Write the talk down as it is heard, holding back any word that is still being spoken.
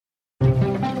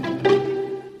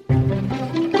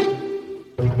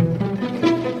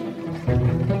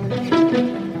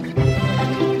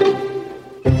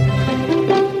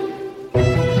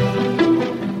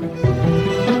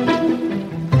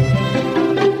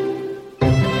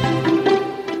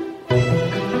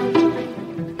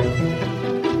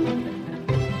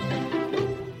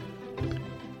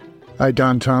Hi,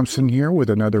 Don Thompson here with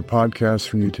another podcast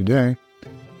for you today.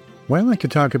 What I'd like to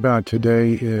talk about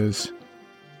today is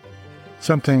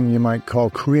something you might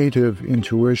call creative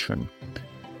intuition.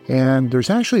 And there's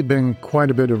actually been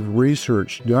quite a bit of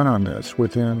research done on this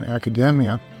within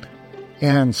academia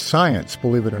and science,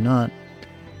 believe it or not.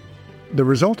 The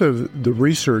result of the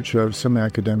research of some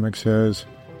academics has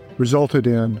resulted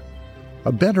in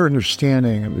a better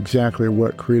understanding of exactly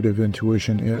what creative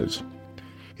intuition is.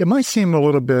 It might seem a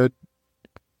little bit,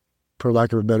 for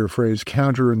lack of a better phrase,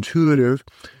 counterintuitive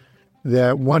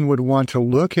that one would want to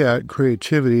look at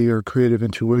creativity or creative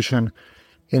intuition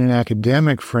in an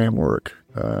academic framework.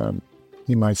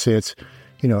 You might say it's,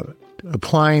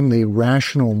 applying the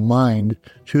rational mind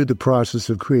to the process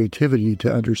of creativity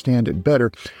to understand it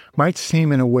better might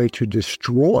seem in a way to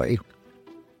destroy,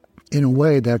 in a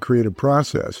way, that creative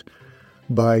process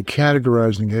by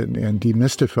categorizing it and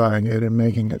demystifying it and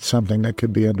making it something that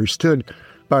could be understood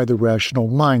by the rational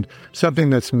mind. Something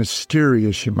that's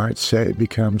mysterious, you might say,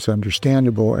 becomes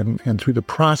understandable and through the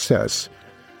process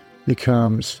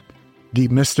becomes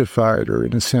demystified or,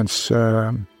 in a sense,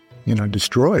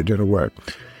 destroyed in a way.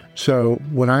 So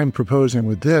what I'm proposing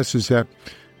with this is that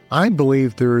I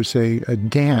believe there is a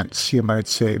dance, you might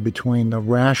say, between the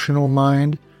rational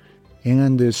mind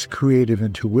and this creative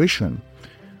intuition,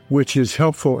 which is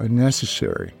helpful and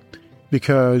necessary,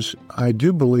 because I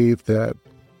do believe that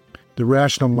the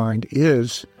rational mind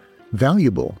is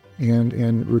valuable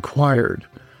and required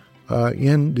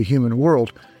in the human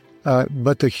world,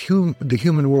 but the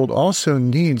human world also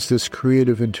needs this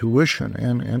creative intuition,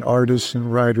 and artists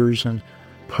and writers and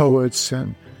poets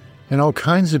and all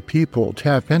kinds of people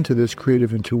tap into this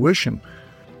creative intuition.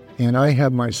 And I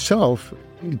have myself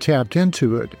tapped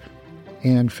into it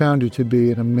and found it to be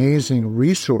an amazing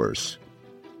resource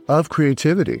of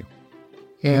creativity.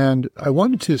 And I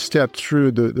wanted to step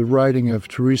through the writing of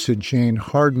Teresa Jane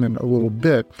Hardman a little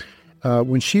bit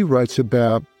when she writes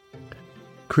about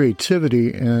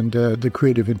creativity and the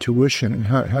creative intuition and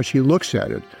how she looks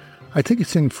at it. I think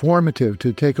it's informative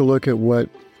to take a look at what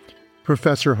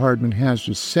Professor Hardman has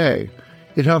to say.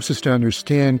 It helps us to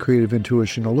understand creative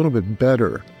intuition a little bit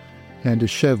better and to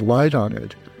shed light on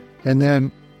it. And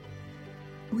then,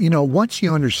 once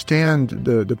you understand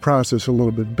the process a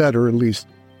little bit better, at least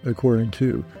according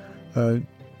to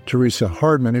Teresa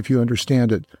Hardman, if you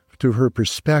understand it through her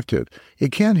perspective,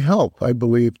 it can help, I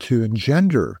believe, to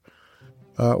engender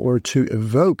or to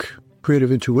evoke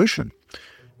creative intuition.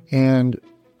 And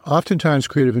oftentimes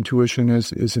creative intuition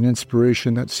is an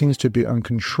inspiration that seems to be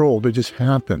uncontrolled. It just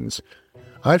happens.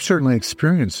 I've certainly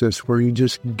experienced this where you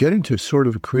just get into sort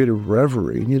of a creative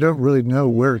reverie and you don't really know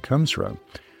where it comes from.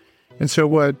 And so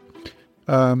what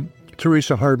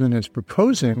Teresa Hardman is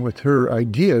proposing with her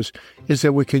ideas is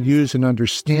that we could use an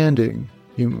understanding,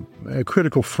 a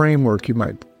critical framework, you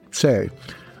might say,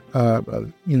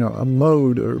 a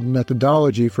mode or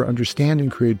methodology for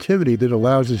understanding creativity that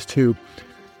allows us to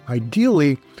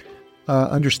ideally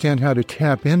understand how to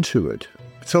tap into it.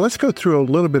 So let's go through a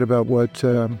little bit about what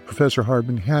Professor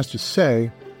Hardman has to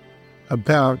say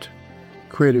about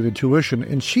creative intuition.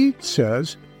 And she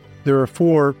says there are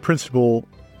four principal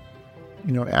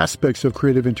aspects of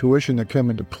creative intuition that come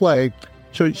into play.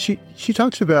 So she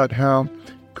talks about how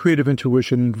creative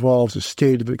intuition involves a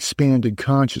state of expanded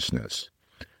consciousness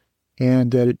and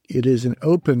that it is an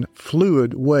open,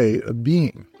 fluid way of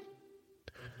being.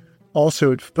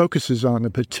 Also, it focuses on the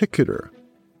particular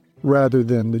rather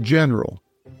than the general.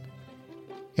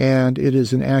 And it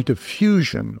is an act of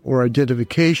fusion or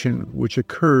identification which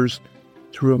occurs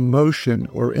through emotion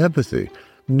or empathy.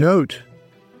 Note,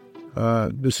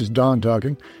 this is Dawn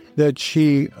talking, that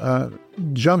she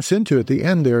jumps into at the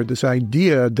end there this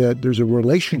idea that there's a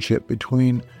relationship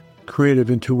between creative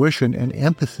intuition and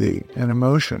empathy and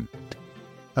emotion.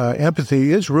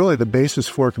 Empathy is really the basis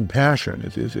for compassion.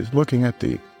 It's looking at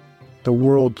the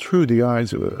world through the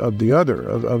eyes of the other,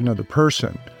 of another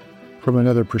person, from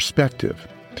another perspective.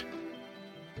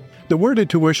 The word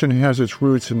intuition has its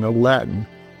roots in the Latin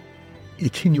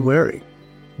itinuere,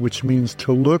 which means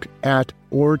to look at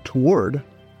or toward,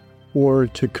 or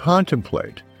to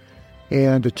contemplate.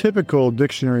 And a typical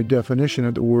dictionary definition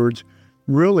of the words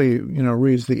really,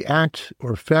 reads the act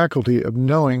or faculty of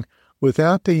knowing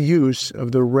without the use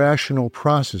of the rational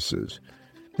processes.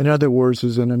 In other words,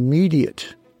 is an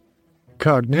immediate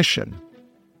cognition.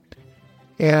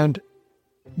 And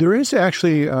there is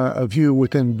actually a view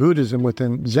within Buddhism,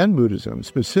 within Zen Buddhism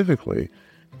specifically,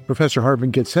 Professor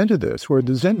Hardman gets into this, where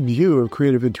the Zen view of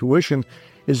creative intuition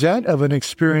is that of an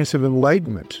experience of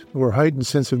enlightenment or heightened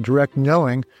sense of direct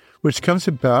knowing, which comes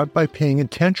about by paying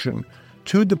attention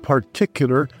to the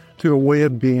particular through a way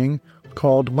of being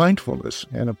called mindfulness.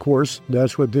 And of course,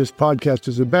 that's what this podcast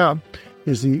is about,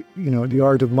 is the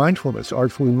art of mindfulness,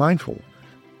 artfully mindful.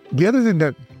 The other thing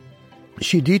that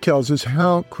she details is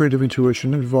how creative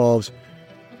intuition involves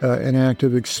an act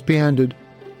of expanded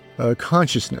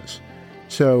consciousness.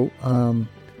 So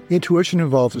intuition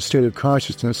involves a state of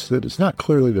consciousness that is not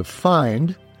clearly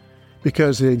defined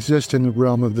because they exist in the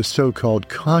realm of the so-called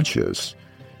conscious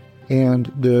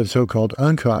and the so-called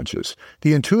unconscious.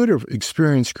 The intuitive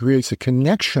experience creates a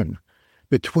connection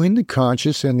between the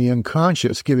conscious and the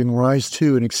unconscious, giving rise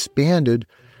to an expanded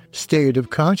state of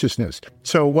consciousness.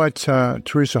 So what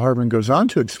Teresa Hartman goes on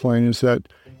to explain is that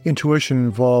intuition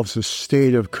involves a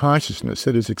state of consciousness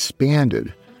that is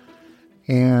expanded.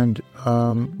 And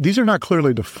these are not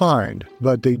clearly defined,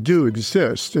 but they do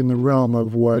exist in the realm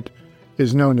of what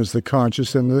is known as the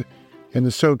conscious and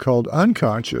the so-called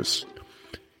unconscious.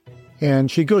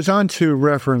 And she goes on to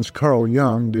reference Carl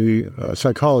Jung, the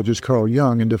psychologist Carl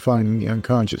Jung, in defining the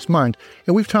unconscious mind.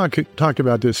 And we've talked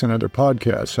about this in other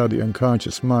podcasts, how the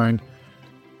unconscious mind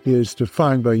is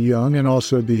defined by Jung, and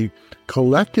also the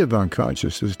collective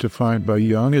unconscious is defined by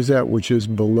Jung as that which is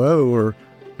below, or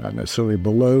not necessarily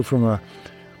below from a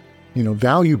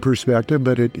value perspective,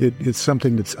 but it's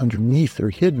something that's underneath or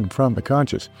hidden from the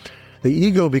conscious. The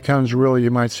ego becomes really,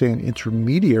 you might say, an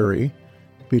intermediary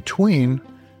between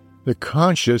the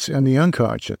conscious and the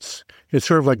unconscious. It's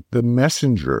sort of like the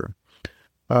messenger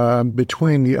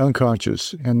between the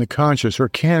unconscious and the conscious, or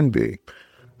can be.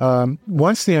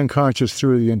 Once the unconscious,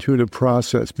 through the intuitive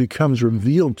process, becomes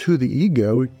revealed to the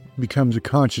ego, it becomes a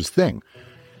conscious thing.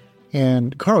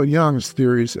 And Carl Jung's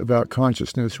theories about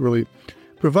consciousness really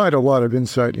provide a lot of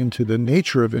insight into the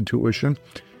nature of intuition.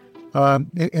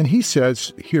 And he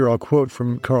says, here I'll quote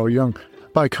from Carl Jung,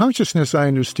 "By consciousness, I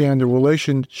understand the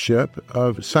relationship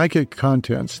of psychic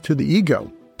contents to the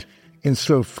ego,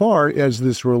 insofar as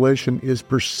this relation is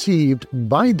perceived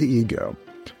by the ego.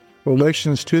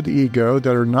 Relations to the ego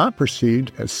that are not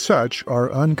perceived as such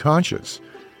are unconscious.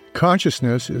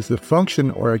 Consciousness is the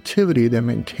function or activity that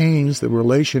maintains the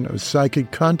relation of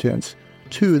psychic contents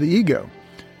to the ego."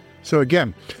 So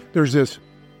again, there's this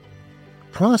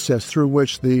process through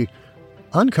which the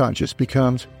unconscious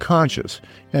becomes conscious.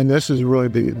 And this is really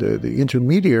the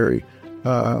intermediary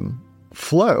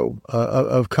flow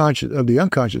of the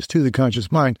unconscious to the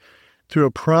conscious mind through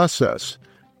a process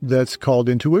that's called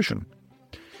intuition.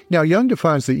 Now, Jung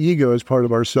defines the ego as part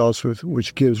of ourselves,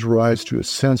 which gives rise to a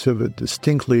sense of a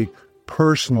distinctly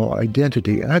personal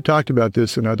identity. And I talked about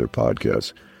this in other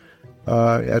podcasts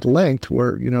at length,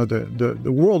 where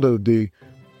the world of the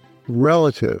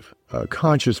relative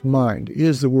conscious mind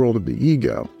is the world of the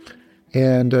ego.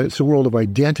 And it's a world of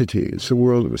identity. It's a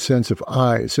world of a sense of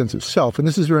I, a sense of self. And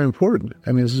this is very important.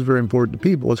 I mean, this is very important to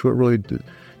people. It's what really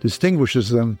distinguishes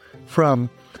them from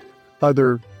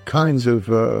other kinds of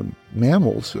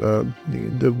mammals.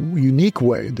 The unique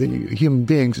way that human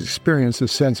beings experience a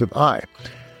sense of I.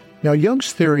 Now,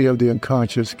 Jung's theory of the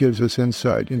unconscious gives us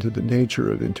insight into the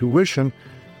nature of intuition.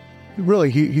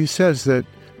 Really, he says that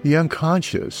the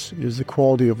unconscious is the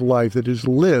quality of life that is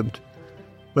lived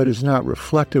but is not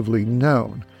reflectively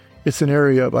known. It's an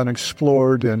area of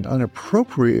unexplored and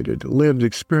unappropriated lived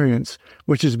experience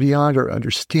which is beyond our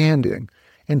understanding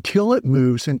until it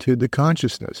moves into the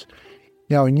consciousness.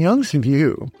 Now, in Jung's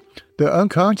view, the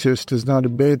unconscious does not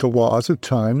obey the laws of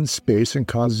time and space and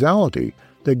causality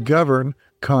that govern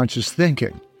conscious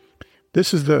thinking.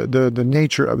 This is the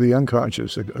nature of the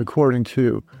unconscious, according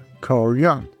to Carl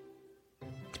Jung.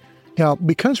 Now,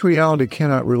 because reality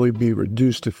cannot really be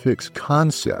reduced to fixed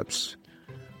concepts,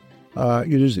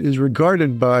 it is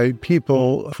regarded by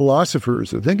people,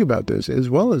 philosophers that think about this, as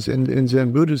well as in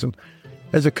Zen Buddhism,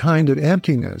 as a kind of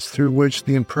emptiness through which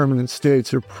the impermanent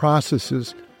states or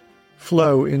processes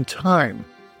flow in time.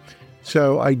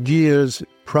 So ideas,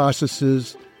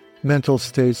 processes, mental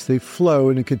states, they flow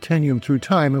in a continuum through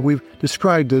time. And we've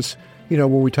described this,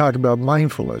 when we talk about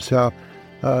mindfulness, how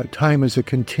time is a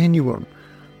continuum.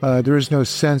 There is no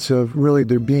sense of really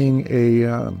there being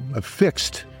a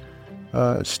fixed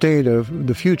state of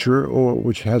the future, or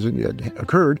which hasn't yet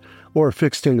occurred, or a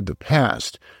fixed state of the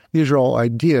past. These are all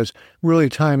ideas. Really,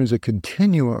 time is a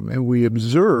continuum, and we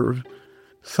observe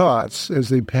thoughts as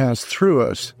they pass through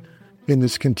us in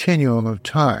this continuum of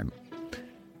time.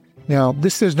 Now,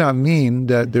 this does not mean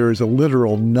that there is a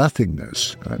literal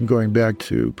nothingness. I'm going back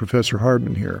to Professor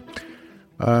Hartman here.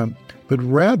 But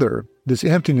rather, this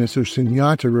emptiness or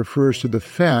sunyata refers to the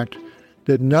fact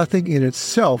that nothing in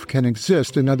itself can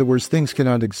exist. In other words, things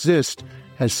cannot exist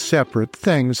as separate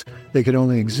things. They can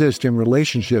only exist in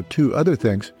relationship to other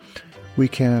things. we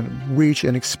can reach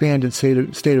an expanded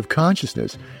state of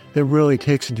consciousness that really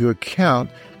takes into account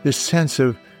this sense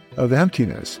of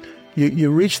emptiness.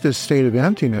 You reach this state of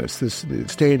emptiness, this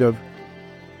state of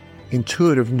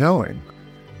intuitive knowing,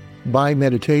 by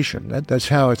meditation. That's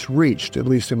how it's reached, at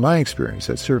least in my experience.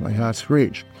 That's certainly how it's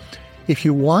reached. If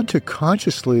you want to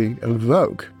consciously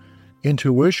evoke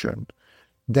intuition,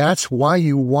 that's why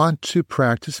you want to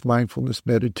practice mindfulness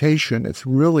meditation. It's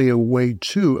really a way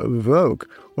to evoke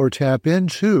or tap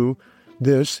into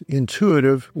this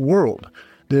intuitive world,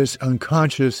 this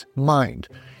unconscious mind.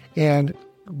 And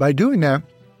by doing that,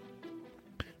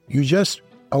 you just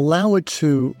allow it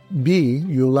to be,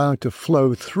 you allow it to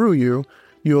flow through you,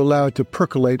 you allow it to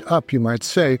percolate up, you might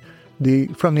say,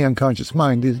 from the unconscious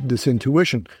mind, this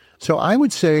intuition. So I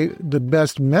would say the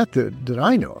best method that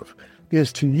I know of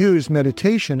is to use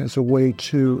meditation as a way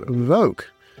to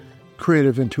evoke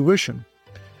creative intuition.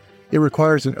 It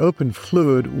requires an open,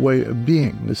 fluid way of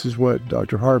being. This is what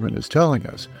Dr. Hardman is telling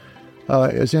us.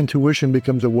 As intuition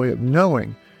becomes a way of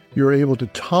knowing, you're able to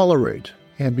tolerate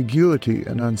ambiguity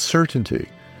and uncertainty.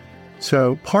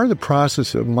 So part of the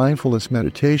process of mindfulness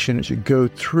meditation, as you go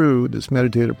through this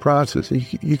meditative process,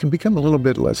 you can become a little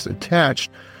bit less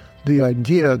attached to the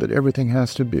idea that everything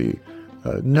has to be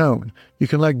known. You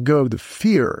can let go of the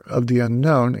fear of the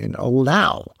unknown and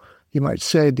allow, you might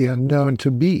say, the unknown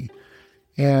to be.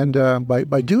 And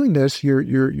by doing this,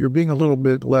 you're being a little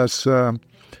bit less,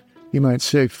 you might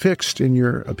say, fixed in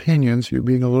your opinions. You're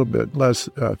being a little bit less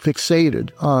fixated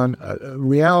on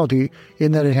reality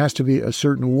in that it has to be a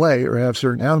certain way or have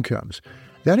certain outcomes.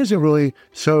 That isn't really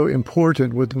so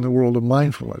important within the world of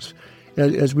mindfulness.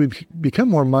 As we become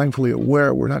more mindfully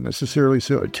aware, we're not necessarily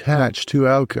so attached to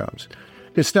outcomes.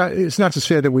 It's not to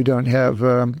say that we don't have,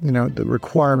 the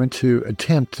requirement to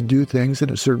attempt to do things in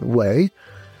a certain way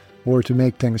or to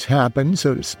make things happen,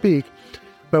 so to speak.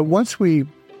 But once we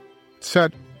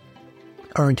set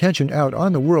our intention out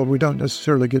on the world, we don't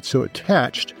necessarily get so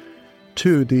attached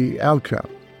to the outcome.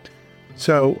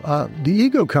 So the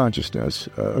ego consciousness,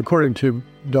 according to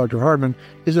Dr. Hardman,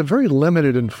 is a very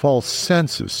limited and false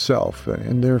sense of self,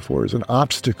 and therefore is an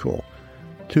obstacle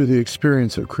to the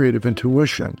experience of creative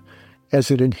intuition, as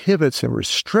it inhibits and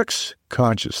restricts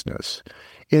consciousness.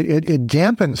 It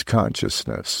dampens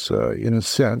consciousness, in a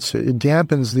sense. It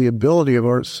dampens the ability of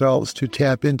ourselves to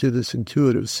tap into this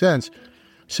intuitive sense.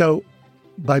 So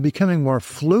by becoming more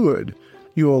fluid,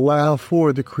 you allow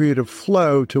for the creative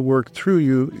flow to work through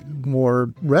you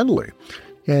more readily.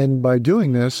 And by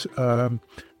doing this,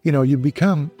 you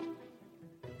become,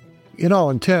 in all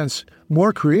intents,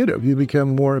 more creative. You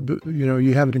become more,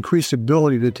 you have an increased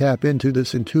ability to tap into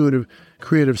this intuitive,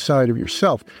 creative side of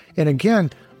yourself. And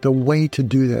again, the way to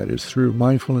do that is through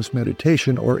mindfulness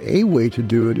meditation, or a way to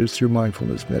do it is through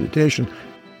mindfulness meditation.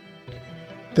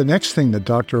 The next thing that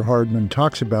Dr. Hardman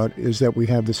talks about is that we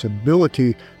have this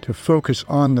ability to focus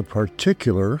on the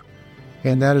particular,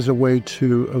 and that is a way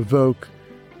to evoke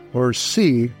or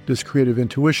see this creative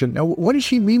intuition. Now, what does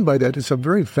she mean by that? It's a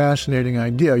very fascinating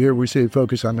idea. Here we say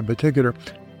focus on the particular.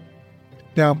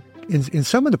 Now, in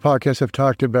some of the podcasts, I've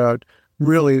talked about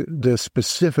really the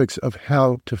specifics of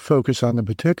how to focus on the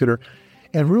particular,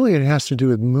 and really it has to do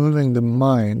with moving the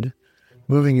mind,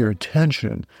 moving your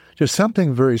attention to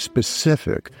something very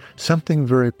specific, something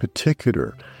very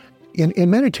particular.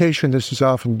 In meditation, this is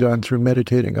often done through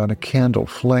meditating on a candle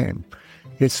flame.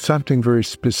 It's something very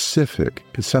specific.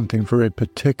 It's something very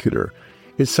particular.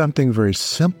 It's something very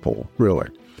simple, really.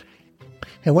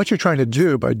 And what you're trying to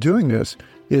do by doing this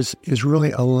is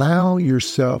really allow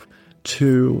yourself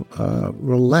to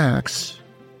relax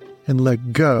and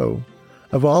let go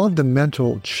of all of the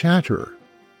mental chatter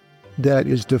that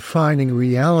is defining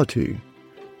reality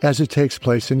as it takes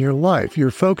place in your life. You're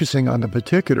focusing on the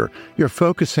particular. You're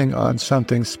focusing on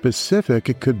something specific.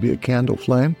 It could be a candle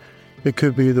flame. It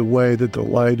could be the way that the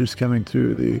light is coming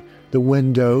through the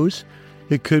windows.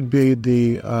 It could be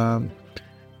the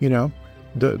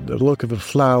look of a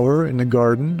flower in the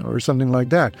garden or something like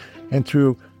that. And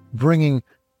through bringing,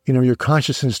 your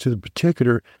consciousness to the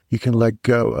particular, you can let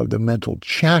go of the mental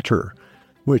chatter,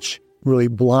 which really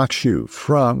blocks you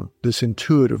from this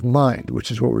intuitive mind, which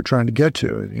is what we're trying to get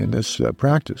to in this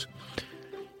practice.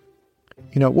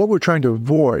 What we're trying to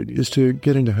avoid is to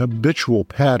get into habitual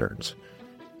patterns.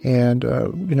 And,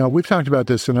 we've talked about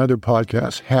this in other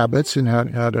podcasts, habits and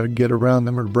how to get around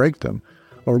them or break them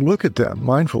or look at them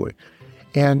mindfully.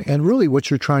 And really what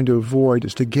you're trying to avoid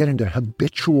is to get into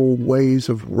habitual ways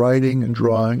of writing and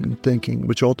drawing and thinking,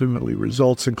 which ultimately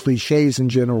results in cliches and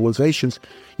generalizations.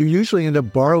 You usually end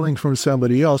up borrowing from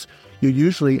somebody else. You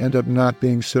usually end up not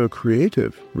being so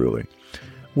creative, really.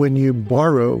 when you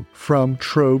borrow from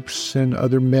tropes and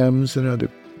other memes and other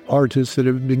artists that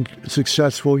have been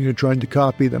successful, you're trying to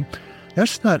copy them.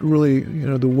 That's not really,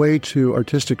 the way to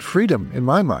artistic freedom in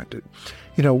my mind.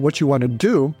 What you want to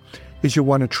do is you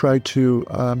want to try to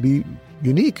be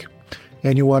unique.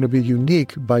 And you want to be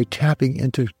unique by tapping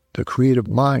into the creative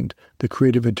mind, the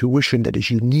creative intuition that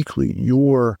is uniquely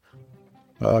your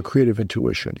creative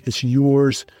intuition. It's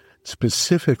yours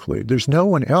specifically. There's no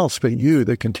one else but you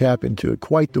that can tap into it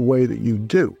quite the way that you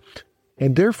do.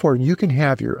 And therefore, you can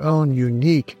have your own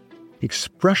unique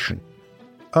expression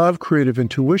of creative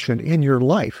intuition in your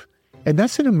life. And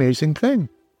that's an amazing thing,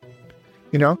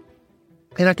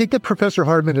 And I think that Professor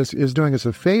Hardman is doing us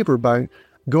a favor by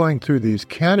going through these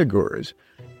categories.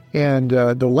 And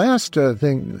the last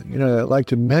thing, I'd like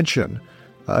to mention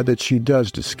that she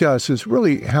does discuss is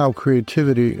really how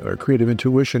creativity or creative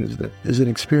intuition is an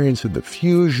experience of the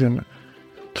fusion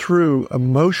through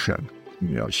emotion.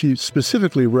 She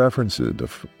specifically references the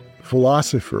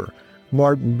philosopher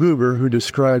Martin Buber, who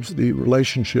describes the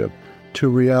relationship to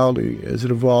reality as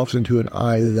it evolves into an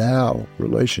I-thou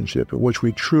relationship in which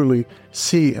we truly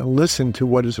see and listen to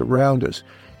what is around us.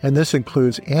 And this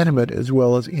includes animate as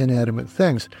well as inanimate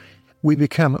things. We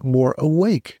become more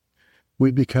awake.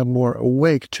 We become more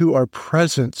awake to our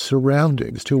present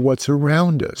surroundings, to what's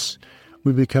around us.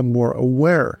 We become more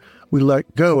aware. We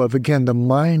let go of, again, the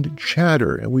mind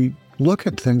chatter, and we look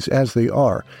at things as they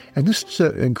are. And this is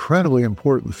an incredibly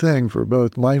important thing for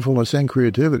both mindfulness and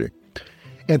creativity.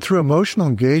 And through emotional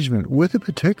engagement with the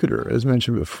particular, as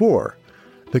mentioned before,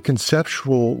 the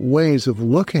conceptual ways of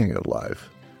looking at life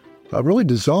really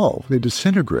dissolve, they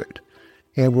disintegrate.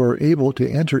 And we're able to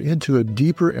enter into a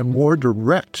deeper and more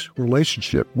direct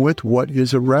relationship with what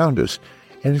is around us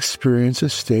and experience a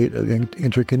state of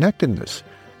interconnectedness,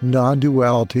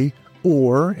 non-duality,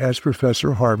 or, as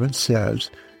Professor Hardman says,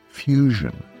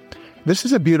 fusion. This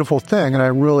is a beautiful thing, and I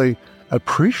really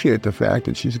appreciate the fact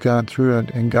that she's gone through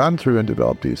and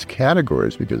developed these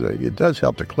categories, because it does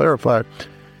help to clarify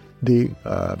the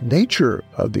nature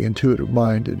of the intuitive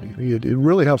mind. It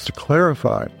really helps to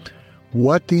clarify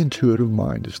what the intuitive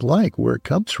mind is like, where it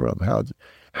comes from,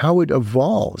 how it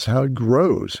evolves, how it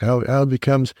grows, how it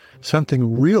becomes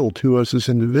something real to us as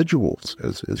individuals,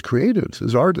 as creatives,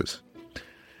 as artists.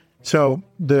 So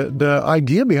the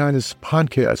idea behind this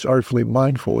podcast, Artfully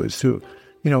Mindful, is to,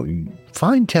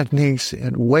 find techniques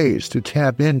and ways to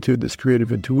tap into this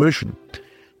creative intuition.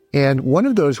 And one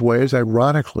of those ways,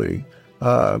 ironically,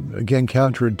 again,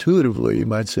 counterintuitively, you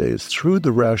might say, is through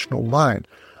the rational mind,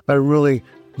 by really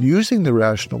using the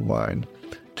rational mind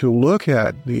to look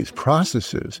at these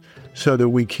processes so that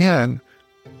we can,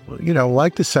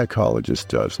 like the psychologist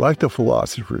does, like the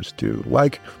philosophers do,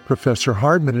 like Professor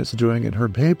Hardman is doing in her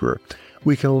paper,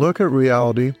 we can look at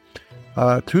reality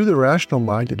through the rational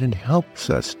mind, and it helps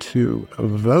us to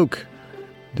evoke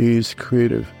these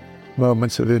creative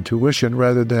moments of intuition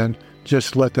rather than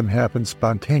just let them happen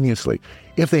spontaneously.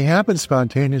 If they happen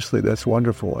spontaneously, that's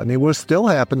wonderful. And they will still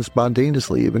happen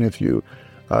spontaneously, even if you,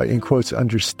 in quotes,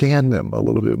 understand them a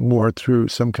little bit more through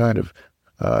some kind of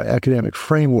academic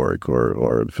framework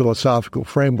or philosophical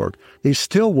framework. They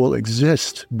still will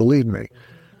exist, believe me,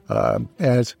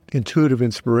 as intuitive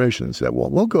inspirations that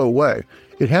won't go away.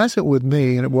 It hasn't with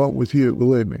me, and it won't with you,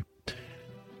 believe me.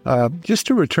 Just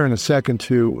to return a second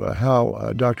to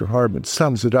how Dr. Hardman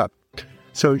sums it up.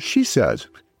 So she says,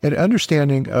 an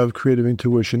understanding of creative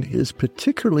intuition is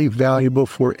particularly valuable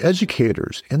for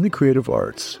educators in the creative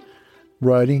arts,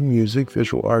 writing, music,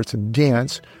 visual arts, and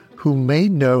dance, who may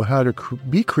know how to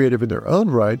be creative in their own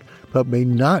right, but may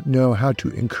not know how to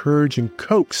encourage and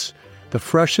coax the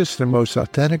freshest and most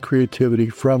authentic creativity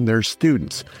from their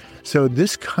students. So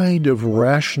this kind of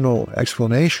rational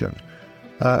explanation,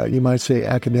 you might say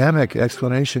academic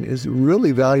explanation, is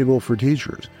really valuable for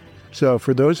teachers. So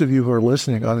for those of you who are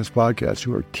listening on this podcast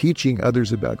who are teaching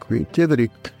others about creativity,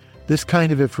 this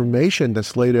kind of information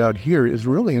that's laid out here is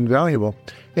really invaluable.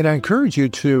 And I encourage you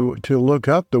to look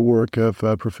up the work of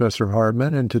Professor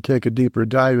Hardman and to take a deeper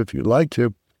dive if you'd like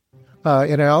to.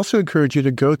 And I also encourage you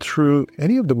to go through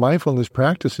any of the mindfulness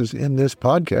practices in this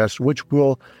podcast, which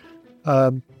will,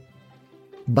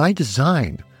 by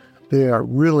design, they are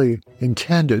really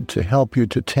intended to help you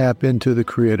to tap into the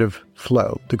creative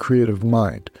flow, the creative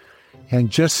mind. And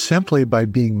just simply by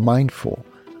being mindful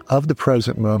of the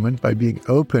present moment, by being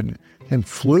open and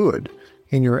fluid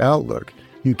in your outlook,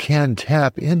 you can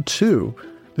tap into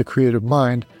the creative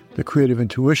mind, the creative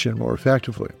intuition more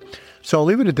effectively. So I'll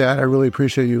leave it at that. I really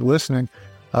appreciate you listening.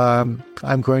 I'm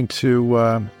going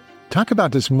to talk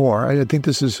about this more. I think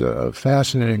this is a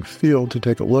fascinating field to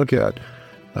take a look at.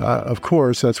 Of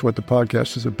course, that's what the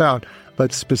podcast is about.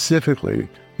 but specifically,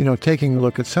 taking a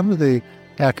look at some of the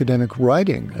academic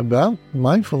writing about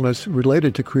mindfulness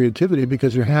related to creativity,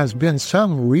 because there has been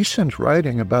some recent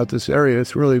writing about this area.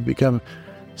 It's really become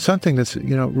something that's,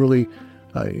 really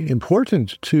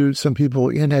important to some people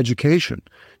in education.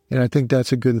 And I think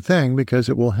that's a good thing because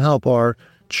it will help our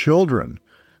children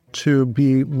to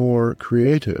be more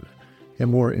creative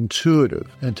and more intuitive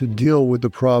and to deal with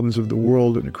the problems of the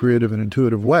world in a creative and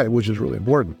intuitive way, which is really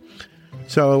important.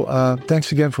 So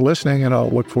thanks again for listening, and I'll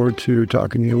look forward to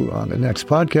talking to you on the next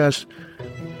podcast.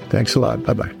 Thanks a lot.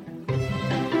 Bye-bye.